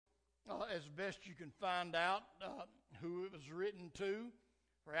as best you can find out who it was written to,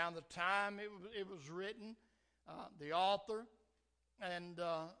 around the time it was written, the author, and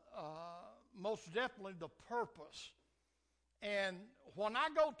most definitely the purpose. And when I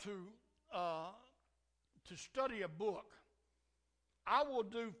go to study a book, I will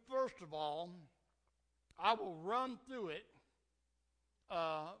do, first of all, I will run through it,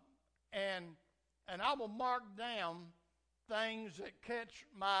 and I will mark down things that catch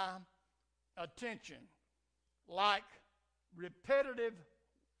my attention, like repetitive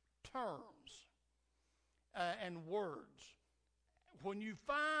terms and words. When you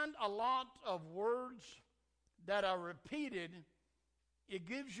find a lot of words that are repeated, it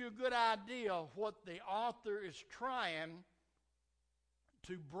gives you a good idea of what the author is trying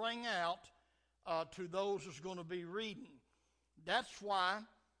to bring out to those who's going to be reading. That's why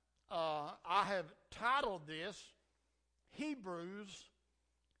I have titled this Hebrews,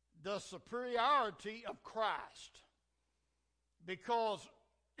 the Superiority of Christ. Because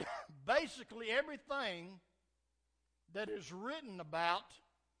basically everything that is written about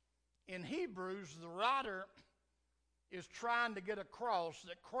in Hebrews, the writer is trying to get across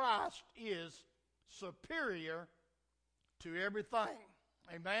that Christ is superior to everything.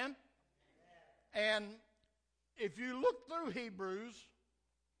 Amen? And if you look through Hebrews,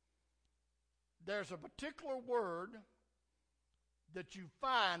 there's a particular word that you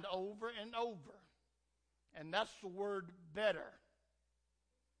find over and over, and that's the word better.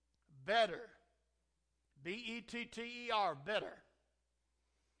 Better. B-E-T-T-E-R, better.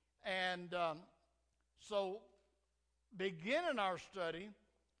 And so, beginning our study,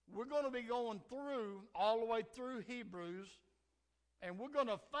 we're going to be going through, all the way through Hebrews, and we're going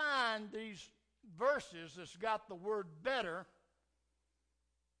to find these verses that's got the word better,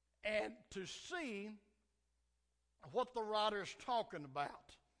 and to see what the writer is talking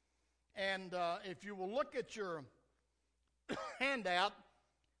about. And if you will look at your handout,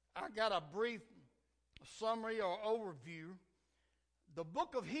 I got a brief summary or overview. The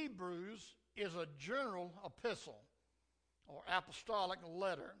book of Hebrews is a general epistle or apostolic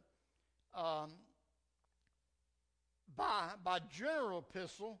letter. By general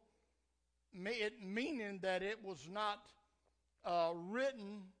epistle, meaning that it was not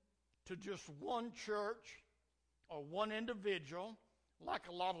written to just one church or one individual, like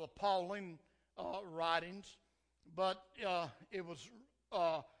a lot of the Pauline writings, but it was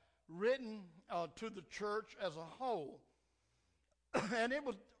written to the church as a whole. And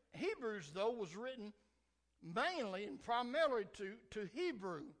Hebrews, though, was written mainly and primarily to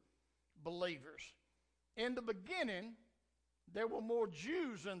Hebrew believers. In the beginning, there were more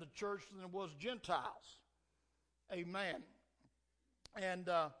Jews in the church than there was Gentiles. Amen. And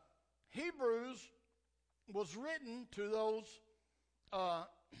Hebrews was written to those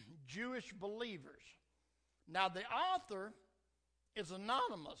Jewish believers. Now, the author is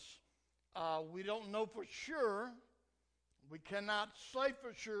anonymous. We don't know for sure. We cannot say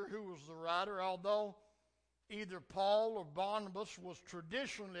for sure who was the writer, although either Paul or Barnabas was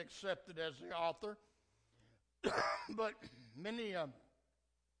traditionally accepted as the author. But many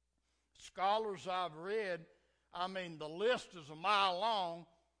scholars I've read, I mean, the list is a mile long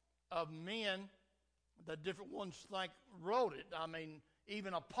of men that different ones think wrote it. I mean,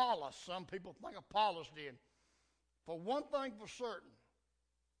 even Apollos, some people think Apollos did. For one thing for certain,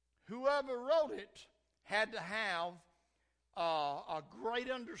 whoever wrote it had to have a great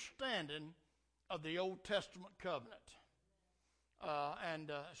understanding of the Old Testament covenant,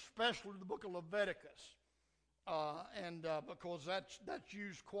 and especially the book of Leviticus, because that's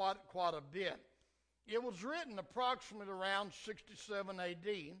used quite a bit. It was written approximately around 67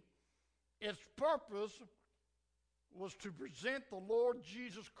 A.D. Its purpose was to present the Lord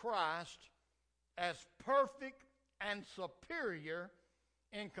Jesus Christ as perfect and superior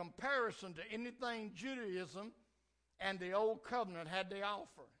in comparison to anything Judaism and the Old Covenant had to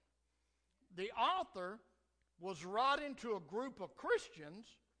offer. The author was writing to a group of Christians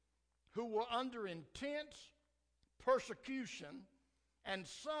who were under intense persecution, and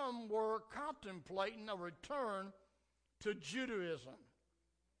some were contemplating a return to Judaism.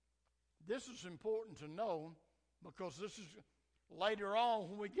 This is important to know, because this is later on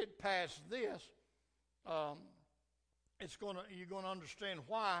when we get past this, you're going to understand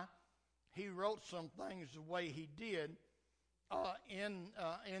why he wrote some things the way he did in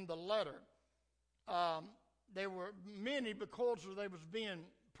the letter. There were many, because they was being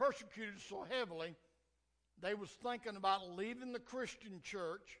persecuted so heavily, they was thinking about leaving the Christian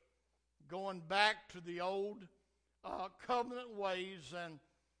church, going back to the old covenant ways and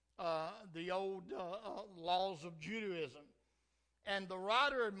the old laws of Judaism. And the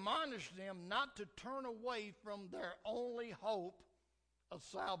writer admonished them not to turn away from their only hope of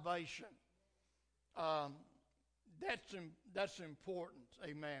salvation. That's important.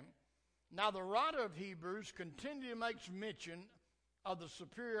 Amen. Now, the writer of Hebrews continually makes mention of the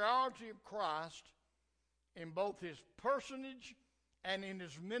superiority of Christ in both his personage and in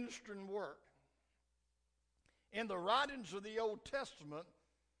his ministering work. In the writings of the Old Testament,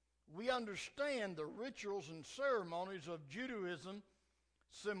 we understand the rituals and ceremonies of Judaism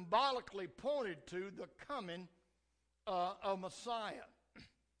symbolically pointed to the coming of Messiah.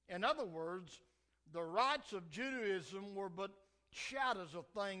 In other words, the rites of Judaism were but shadows of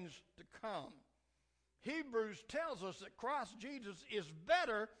things to come. Hebrews tells us that Christ Jesus is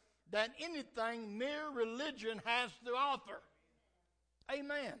better than anything mere religion has to offer.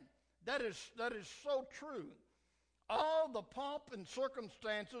 Amen. That is so true. All the pomp and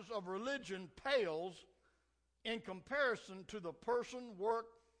circumstances of religion pales in comparison to the person, work,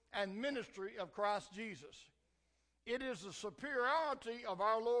 and ministry of Christ Jesus. It is the superiority of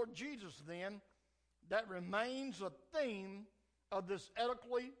our Lord Jesus, then, that remains a theme of this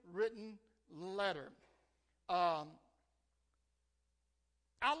eloquently written letter. I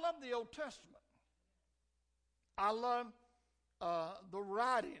love the Old Testament. I love the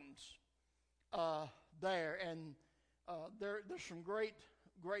writings there, and there's some great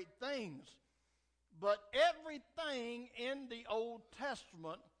things. But everything in the Old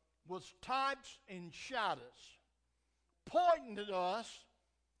Testament was types and shadows, pointing us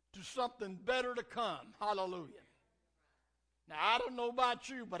to something better to come. Hallelujah. Now, I don't know about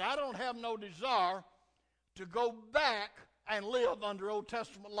you, but I don't have no desire to go back and live under Old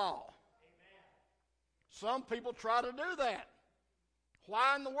Testament law. Amen. Some people try to do that.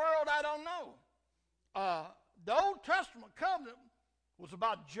 Why in the world, I don't know. The Old Testament covenant was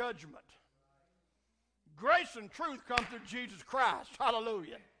about judgment. Grace and truth come through Jesus Christ.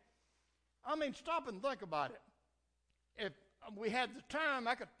 Hallelujah. I mean, stop and think about it. If we had the time,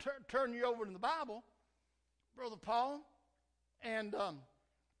 I could turn you over to the Bible, Brother Paul, and the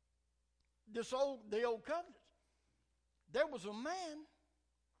old covenant. There was a man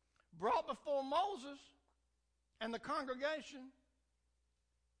brought before Moses and the congregation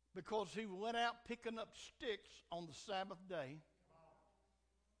because he went out picking up sticks on the Sabbath day.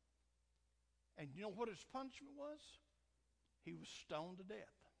 And you know what his punishment was? He was stoned to death.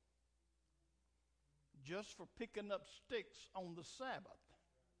 Just for picking up sticks on the Sabbath.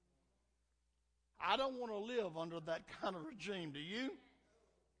 I don't want to live under that kind of regime, do you?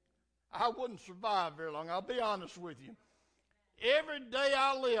 I wouldn't survive very long, I'll be honest with you. Every day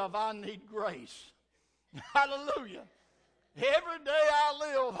I live, I need grace. Hallelujah. Every day I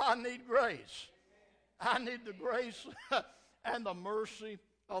live, I need grace. I need the grace and the mercy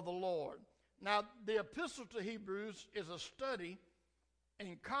of the Lord. Now, the epistle to Hebrews is a study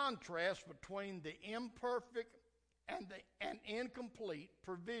in contrast between the imperfect and incomplete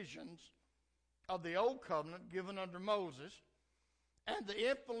provisions of the Old Covenant given under Moses and the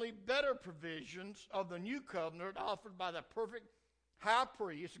infinitely better provisions of the New Covenant offered by the perfect high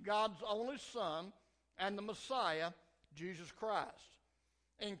priest, God's only Son, and the Messiah, Jesus Christ.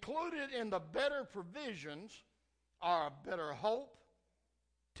 Included in the better provisions are a better hope,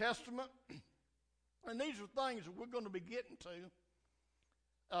 testament, and these are things that we're going to be getting to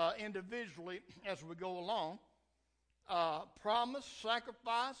individually as we go along. Promise,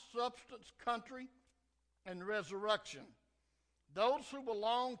 sacrifice, substance, country, and resurrection. Those who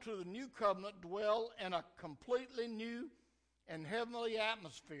belong to the new covenant dwell in a completely new and heavenly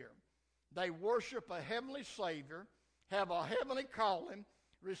atmosphere. They worship a heavenly Savior, have a heavenly calling,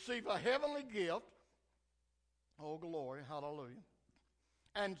 receive a heavenly gift. Oh, glory, hallelujah.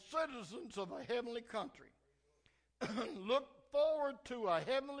 And citizens of a heavenly country. Look forward to a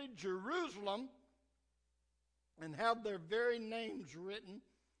heavenly Jerusalem and have their very names written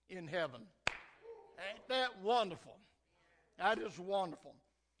in heaven. Ain't that wonderful? That is wonderful.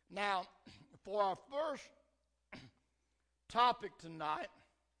 Now, for our first topic tonight,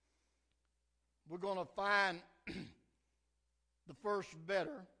 we're going to find the first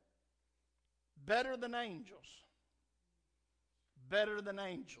better than angels. Better than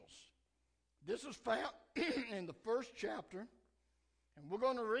angels. This is found in the first chapter, and we're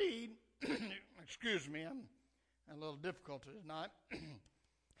going to read, excuse me, I'm a little difficulty tonight,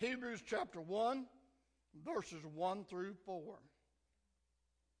 Hebrews chapter 1, verses 1 through 4.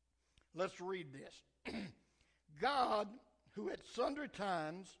 Let's read this. God, who at sundry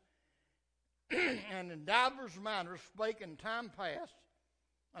times and in divers manners spake in time past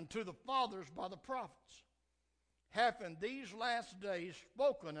unto the fathers by the prophets, hath in these last days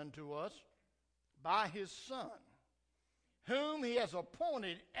spoken unto us by his Son, whom he has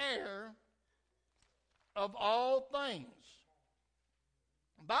appointed heir of all things,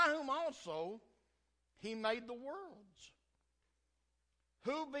 by whom also he made the worlds,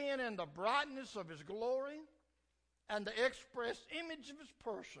 who being in the brightness of his glory and the express image of his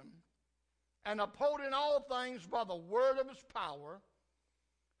person, and upholding all things by the word of his power,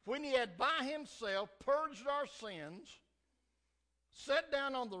 when he had by himself purged our sins, sat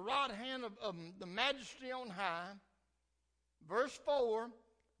down on the right hand of the majesty on high. Verse 4,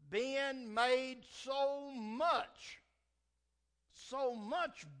 being made so much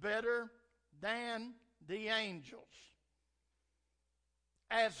better than the angels,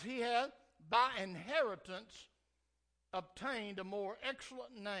 as he hath by inheritance obtained a more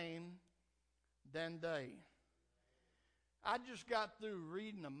excellent name than they. I just got through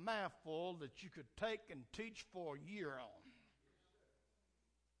reading a mouthful that you could take and teach for a year on.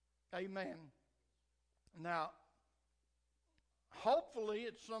 Amen. Now, hopefully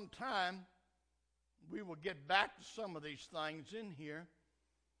at some time we will get back to some of these things in here.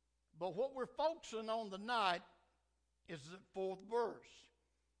 But what we're focusing on tonight is the fourth verse.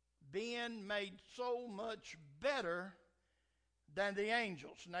 Being made so much better than the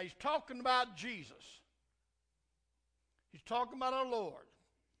angels. Now he's talking about Jesus. He's talking about our Lord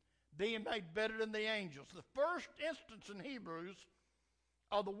being made better than the angels. The first instance in Hebrews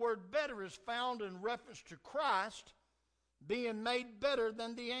of the word better is found in reference to Christ being made better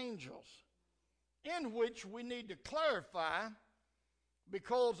than the angels, in which we need to clarify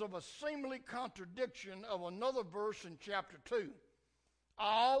because of a seemingly contradiction of another verse in chapter 2. I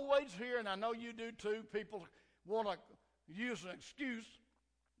always hear, and I know you do too, people want to use an excuse.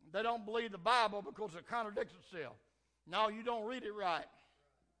 They don't believe the Bible because it contradicts itself. No, you don't read it right.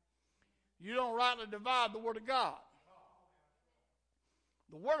 You don't rightly divide the Word of God.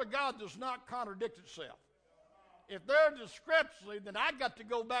 The Word of God does not contradict itself. If there's a discrepancy, then I got to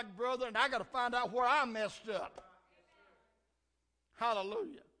go back, brother, and I got to find out where I messed up.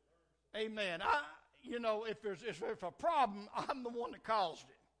 Hallelujah. Amen. If there's a problem, I'm the one that caused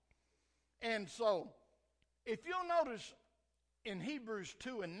it. And so, if you'll notice in Hebrews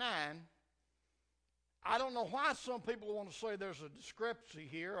 2 and 9, I don't know why some people want to say there's a discrepancy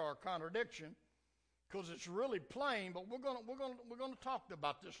here or a contradiction, because it's really plain. But we're going to talk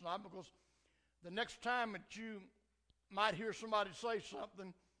about this now, because the next time that you might hear somebody say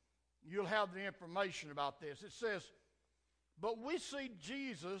something, you'll have the information about this. It says, but we see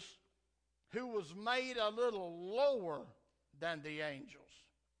Jesus, who was made a little lower than the angels.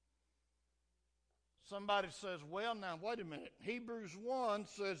 Somebody says, well, now, wait a minute. Hebrews 1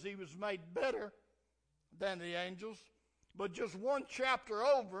 says he was made better than the angels, but just one chapter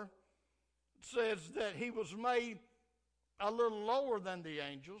over says that he was made a little lower than the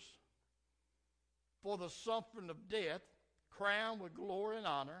angels for the suffering of death, crowned with glory and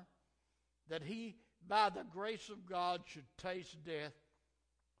honor, that he, by the grace of God, should taste death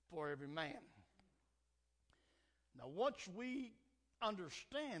for every man. Now, once we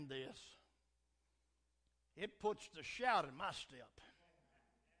understand this, it puts the shout in my step.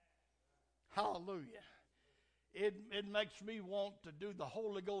 Hallelujah. It makes me want to do the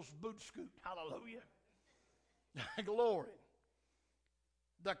Holy Ghost boot scoot. Hallelujah. Glory.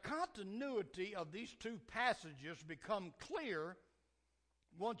 The continuity of these two passages become clear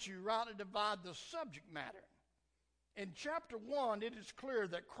once you rightly divide the subject matter. In chapter 1, it is clear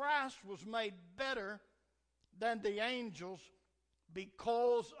that Christ was made better than the angels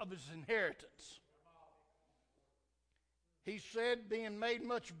because of his inheritance. He said, being made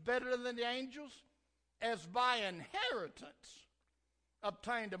much better than the angels, as by inheritance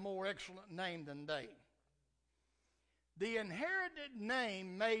obtained a more excellent name than they. The inherited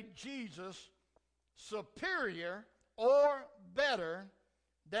name made Jesus superior or better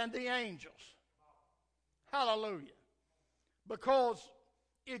than the angels. Hallelujah. Because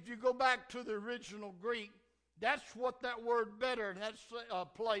if you go back to the original Greek, that's what that word better in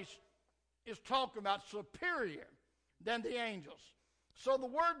that place is talking about, superior than the angels. So the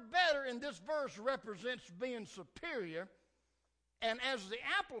word better in this verse represents being superior. And as the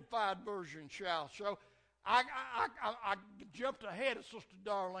Amplified Version shall show, I jumped ahead of Sister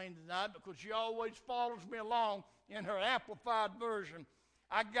Darlene tonight because she always follows me along in her Amplified Version.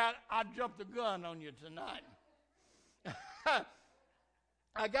 I jumped the gun on you tonight.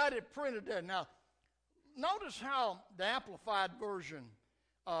 I got it printed there. Now, notice how the Amplified Version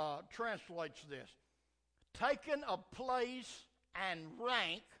translates this. Taken a place and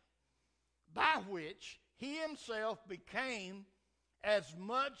rank by which he himself became as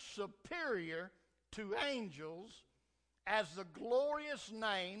much superior to angels as the glorious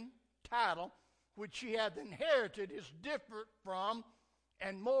name, title, which he hath inherited is different from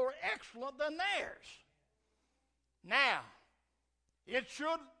and more excellent than theirs. Now, it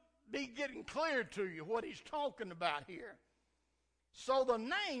should be getting clear to you what he's talking about here. So the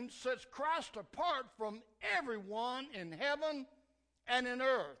name sets Christ apart from everyone in heaven and in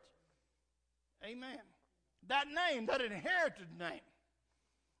earth. Amen. That name, that inherited name,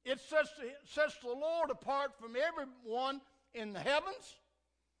 it sets the Lord apart from everyone in the heavens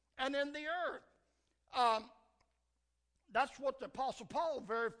and in the earth. That's what the Apostle Paul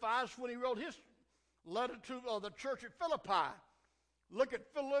verifies when he wrote his letter to the church at Philippi. Look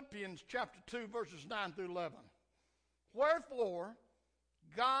at Philippians chapter 2, verses 9 through 11. Wherefore,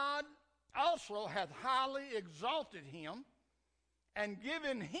 God also hath highly exalted him and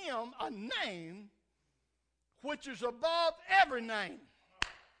given him a name which is above every name.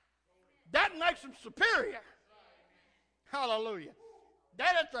 That makes him superior. Hallelujah.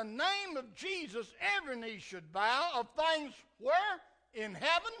 That at the name of Jesus, every knee should bow of things where? In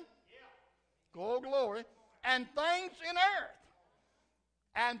heaven. Oh, glory. And things in earth.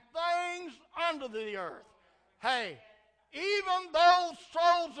 And things under the earth. Hey, even those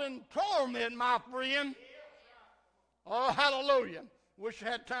souls in torment, my friend. Oh, hallelujah. Wish I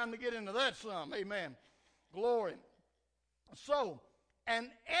had time to get into that some. Amen. Glory. So, and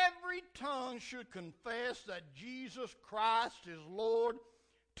every tongue should confess that Jesus Christ is Lord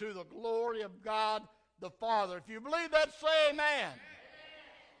to the glory of God the Father. If you believe that, say amen. Amen.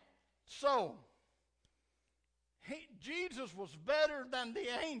 So, Jesus was better than the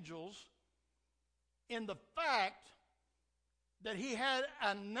angels in the fact that he had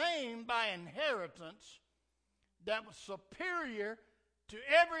a name by inheritance that was superior to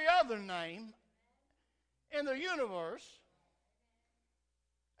every other name in the universe.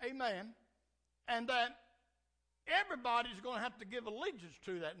 Amen. And that everybody's going to have to give allegiance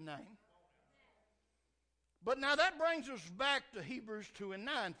to that name. But now that brings us back to Hebrews 2 and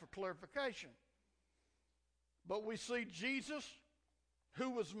 9 for clarification. But we see Jesus,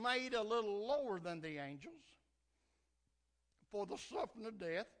 who was made a little lower than the angels for the suffering of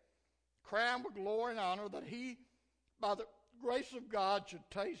death, crowned with glory and honor, that he, by the grace of God, should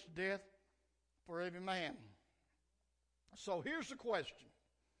taste death for every man. So here's the question.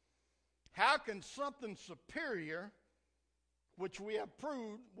 How can something superior, which we have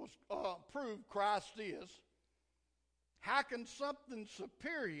proved Christ is, how can something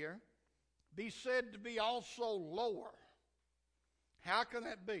superior be said to be also lower? How can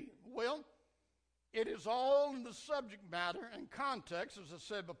that be? Well, it is all in the subject matter and context, as I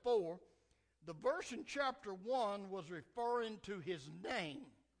said before. The verse in chapter 1 was referring to his name,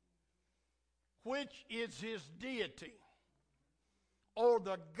 which is his deity, or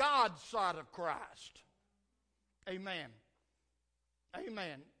the God side of Christ. Amen.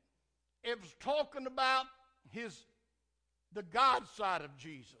 Amen. It was talking about the God side of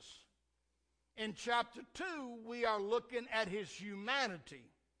Jesus. In chapter 2, we are looking at his humanity,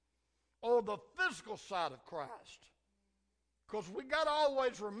 or the physical side of Christ. Because we got to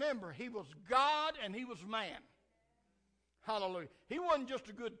always remember, he was God and he was man. Hallelujah. He wasn't just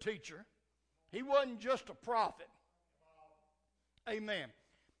a good teacher. He wasn't just a prophet. Amen.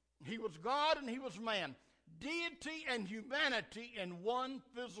 He was God and he was man. Deity and humanity in one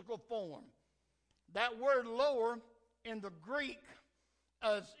physical form. That word lower in the Greek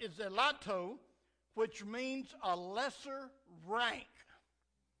is elato, which means a lesser rank.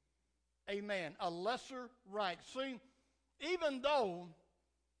 Amen. A lesser rank. See, even though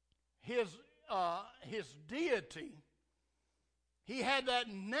his deity, he had that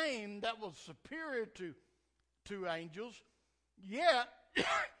name that was superior to angels, yet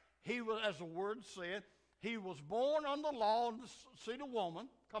he was, as the word said, he was born under law of the seed of woman.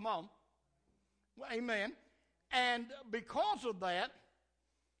 Come on. Amen. And because of that,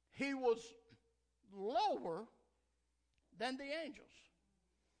 he was lower than the angels.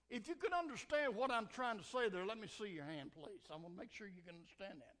 If you could understand what I'm trying to say there, let me see your hand, please. I want to make sure you can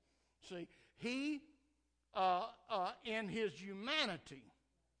understand that. See, he, in his humanity,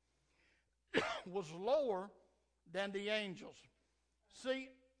 was lower than the angels. See,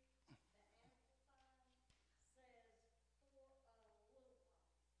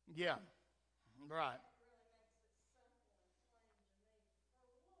 yeah, right.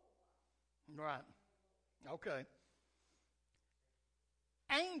 Right. Okay.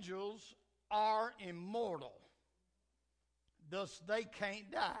 Angels are immortal, thus they can't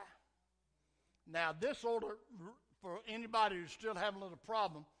die. Now, this ought to, for anybody who's still having a little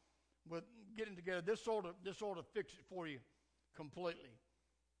problem with getting together, this ought to fix it for you completely.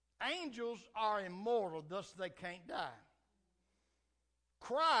 Angels are immortal, thus they can't die.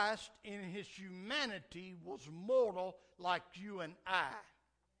 Christ in his humanity was mortal like you and I.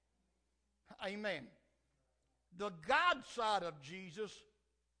 Amen. The God side of Jesus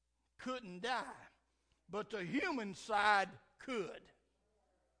couldn't die, but the human side could.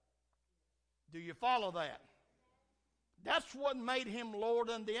 Do you follow that? That's what made him Lord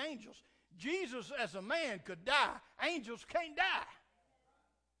than the angels. Jesus as a man could die. Angels can't die.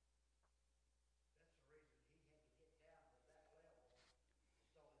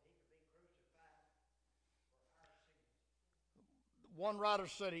 One writer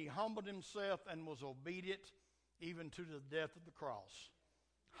said he humbled himself and was obedient even to the death of the cross.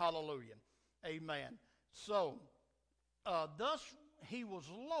 Hallelujah. Amen. So, thus he was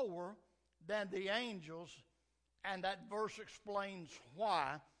lower than the angels, and that verse explains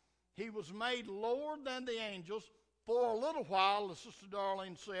why. He was made lower than the angels for a little while, as Sister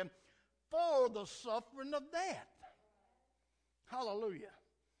Darlene said, for the suffering of death. Hallelujah.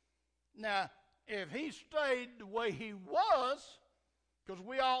 Now, if he stayed the way he was, because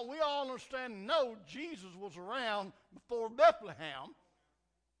we all understand and know Jesus was around before Bethlehem,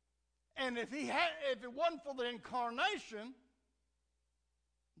 and if it wasn't for the incarnation,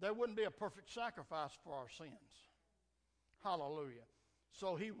 there wouldn't be a perfect sacrifice for our sins. Hallelujah.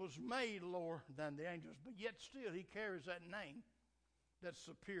 So he was made lower than the angels, but yet still he carries that name that's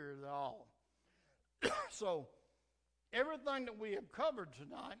superior to all. So everything that we have covered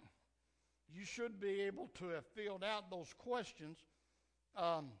tonight, you should be able to have filled out those questions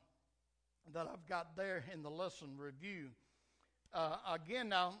that I've got there in the lesson review. Again,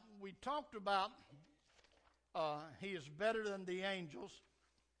 now, we talked about he is better than the angels.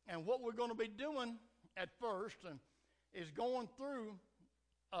 And what we're going to be doing at first is going through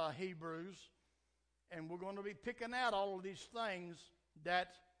Hebrews, and we're going to be picking out all of these things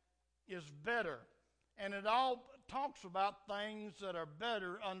that is better. And it all talks about things that are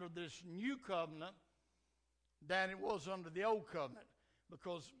better under this new covenant than it was under the old covenant.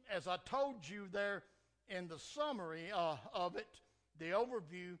 Because as I told you there in the summary of it, the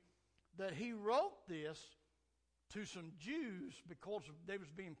overview, that he wrote this to some Jews because they was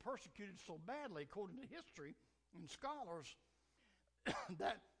being persecuted so badly, according to history and scholars,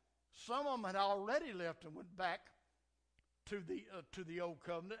 that some of them had already left and went back to the old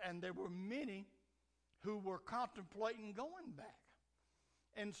covenant, and there were many who were contemplating going back.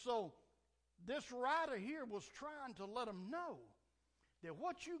 And so this writer here was trying to let them know that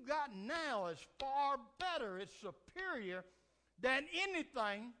what you got now is far better, it's superior than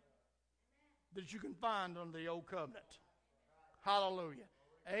anything that you can find under the old covenant. Hallelujah.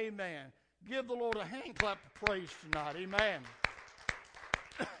 Amen. Give the Lord a hand clap of praise tonight. Amen.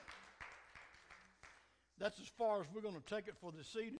 That's as far as we're going to take it for this evening.